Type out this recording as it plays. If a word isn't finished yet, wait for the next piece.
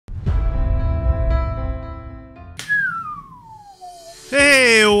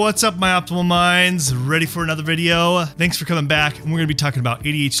Hey, what's up, my optimal minds? Ready for another video? Thanks for coming back. And we're going to be talking about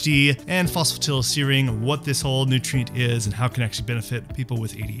ADHD and phosphatidylserine, what this whole nutrient is and how it can actually benefit people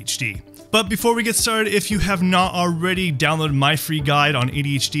with ADHD. But before we get started, if you have not already downloaded my free guide on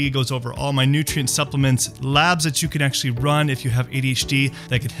ADHD, it goes over all my nutrient supplements, labs that you can actually run if you have ADHD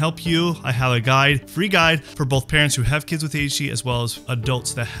that can help you. I have a guide, free guide for both parents who have kids with ADHD as well as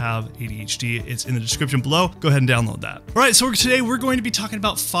adults that have ADHD. It's in the description below. Go ahead and download that. All right, so today we're going to be talking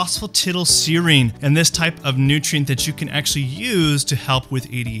about phosphatidylserine and this type of nutrient that you can actually use to help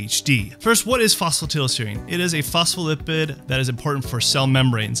with ADHD. First, what is phosphatidylserine? It is a phospholipid that is important for cell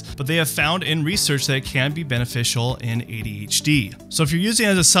membranes, but they have found in research that it can be beneficial in ADHD. So if you're using it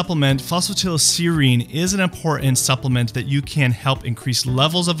as a supplement, phosphatidylserine is an important supplement that you can help increase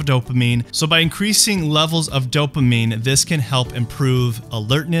levels of dopamine. So by increasing levels of dopamine, this can help improve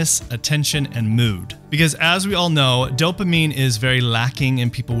alertness, attention, and mood. Because as we all know, dopamine is very lacking in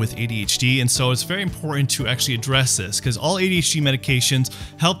people with ADHD, and so it's very important to actually address this because all ADHD medications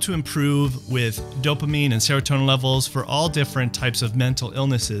help to improve with dopamine and serotonin levels for all different types of mental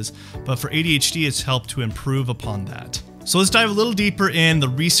illnesses, but for ADHD it's helped to improve upon that. So let's dive a little deeper in the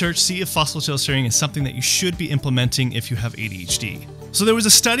research, see if phosphatidylserine is something that you should be implementing if you have ADHD. So there was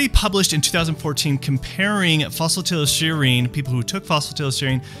a study published in 2014 comparing phosphatidylserine, people who took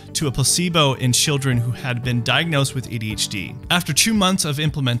phosphatidylserine, to a placebo in children who had been diagnosed with ADHD. After 2 months of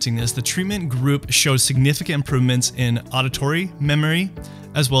implementing this, the treatment group showed significant improvements in auditory, memory,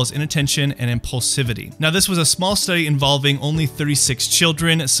 as well as inattention and impulsivity. Now, this was a small study involving only 36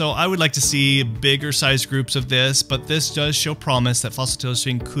 children, so I would like to see bigger size groups of this, but this does show promise that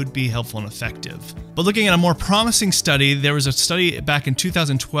phosphatidylserine could be helpful and effective. But looking at a more promising study, there was a study back in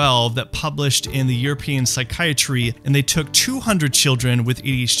 2012 that published in the European Psychiatry, and they took 200 children with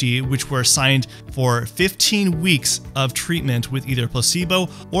ADHD, which were assigned for 15 weeks of treatment with either placebo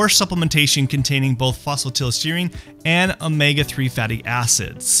or supplementation containing both phosphatidylserine and omega-3 fatty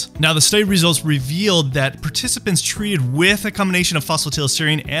acids. Now, the study results revealed that participants treated with a combination of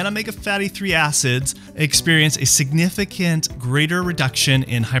phosphatidylserine and omega-fatty 3 acids experienced a significant greater reduction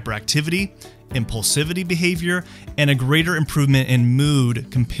in hyperactivity, impulsivity behavior, and a greater improvement in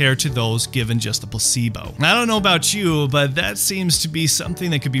mood compared to those given just a placebo. I don't know about you, but that seems to be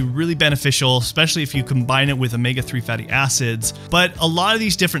something that could be really beneficial, especially if you combine it with omega-3 fatty acids. But a lot of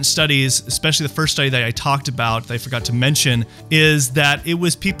these different studies, especially the first study that I talked about that I forgot to mention, is that it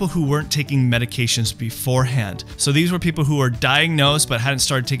was people who weren't taking medications beforehand. So these were people who were diagnosed but hadn't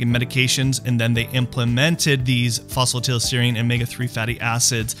started taking medications, and then they implemented these phosphatidylserine and omega-3 fatty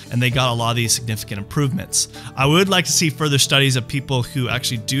acids, and they got a lot of these significant improvements. I would like to see further studies of people who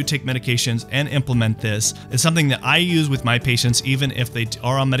actually do take medications and implement this. It's something that I use with my patients even if they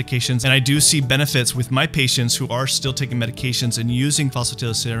are on medications, and I do see benefits with my patients who are still taking medications and using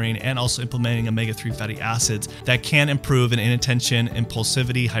phosphatidylserine and also implementing omega-3 fatty acids that can improve in inattention,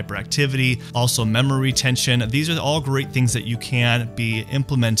 impulsivity, hyperactivity, also memory retention. These are all great things that you can be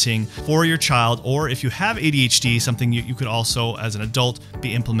implementing for your child, or if you have ADHD, something you could also as an adult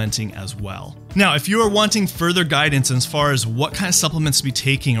be implementing as well. Now, if you are wanting further guidance as far as what kind of supplements to be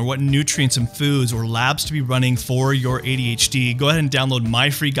taking or what nutrients and foods or labs to be running for your ADHD, go ahead and download my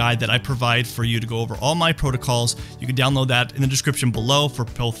free guide that I provide for you to go over all my protocols. You can download that in the description below for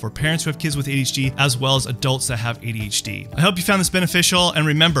both for parents who have kids with ADHD as well as adults that have ADHD. I hope you found this beneficial, and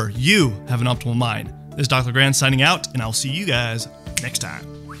remember, you have an optimal mind. This is Dr. Grant signing out, and I'll see you guys next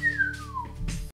time.